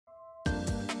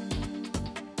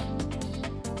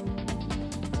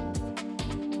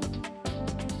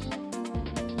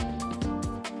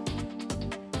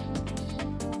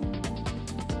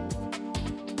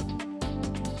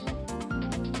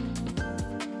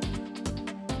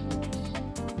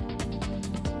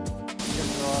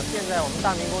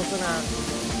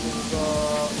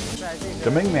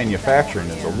Daming Manufacturing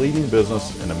is a leading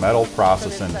business in the metal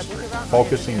process industry,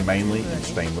 focusing mainly in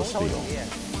stainless steel.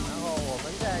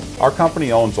 Our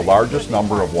company owns the largest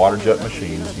number of waterjet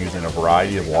machines using a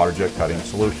variety of waterjet cutting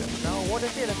solutions.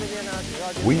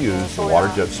 We use the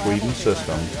waterjet Sweden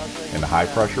system, and the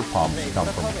high-pressure pumps come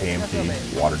from KMT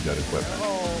waterjet equipment.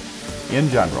 In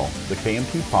general, the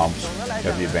KMT pumps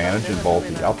have the advantage in both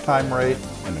the uptime rate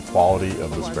and the quality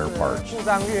of the spare parts.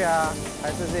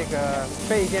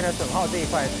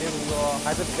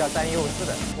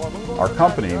 Our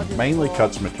company mainly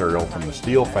cuts material from the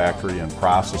steel factory and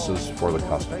processes for the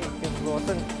customer.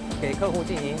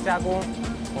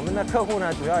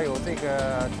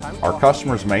 Our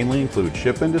customers mainly include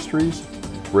ship industries,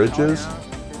 bridges,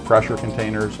 pressure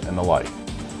containers, and the like.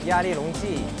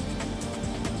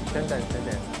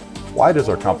 Why does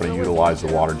our company utilize the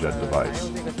waterjet device?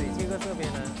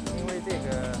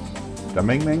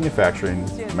 Daming Manufacturing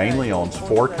mainly owns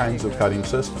 4 kinds of cutting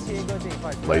systems: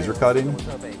 laser cutting,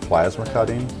 plasma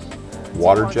cutting,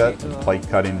 waterjet, and plate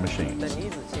cutting machines.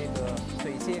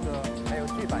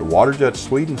 The waterjet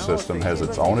Sweden system has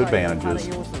its own advantages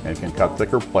and can cut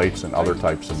thicker plates than other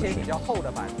types of machines.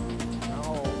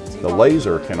 The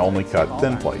laser can only cut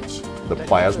thin plates. The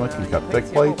plasma can cut thick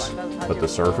plates, but the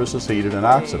surface is heated and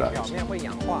oxidized.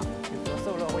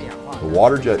 The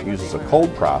waterjet uses a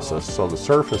cold process, so the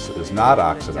surface is not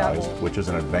oxidized, which is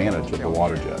an advantage of the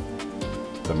waterjet.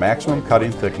 The maximum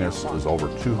cutting thickness is over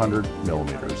 200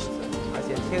 millimeters.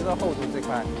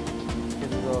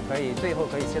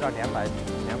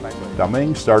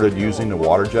 Daming started using the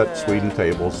waterjet Sweden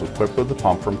tables equipped with the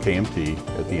pump from KMT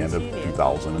at the end of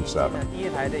 2007.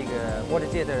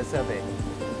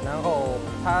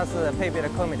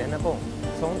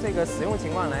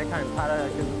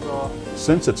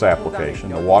 Since its application,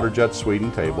 the waterjet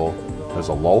Sweden table has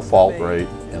a low fault rate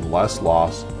and less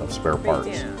loss of spare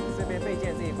parts.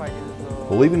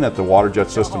 Believing that the waterjet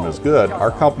system is good,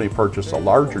 our company purchased a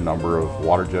larger number of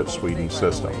waterjet Sweden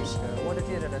systems.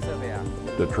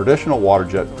 The traditional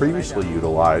waterjet previously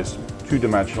utilized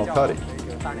two-dimensional cutting.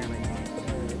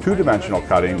 Two-dimensional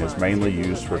cutting is mainly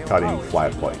used for cutting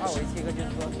flat plates.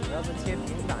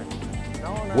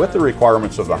 With the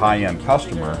requirements of the high-end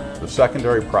customer, the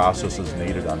secondary process is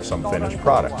needed on some finished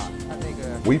products.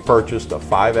 We purchased a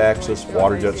 5-axis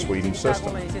waterjet Sweden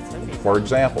system. For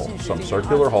example, some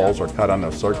circular holes are cut on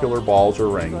the circular balls or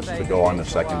rings to go on the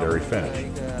secondary finish.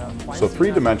 So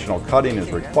 3-dimensional cutting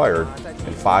is required,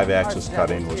 and 5-axis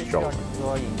cutting was chosen.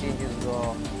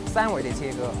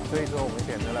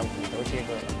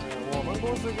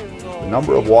 The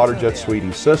number of waterjet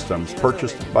Sweden systems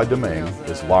purchased by Daming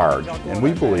is large, and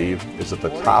we believe is at the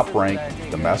top rank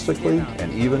domestically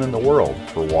and even in the world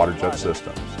for waterjet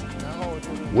systems.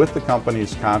 With the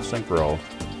company's constant growth,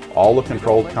 all the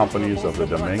controlled companies of the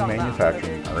Daming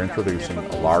Manufacturing are introducing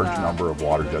a large number of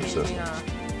waterjet systems.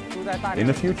 In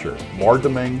the future, more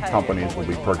Daming companies will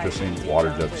be purchasing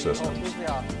waterjet systems.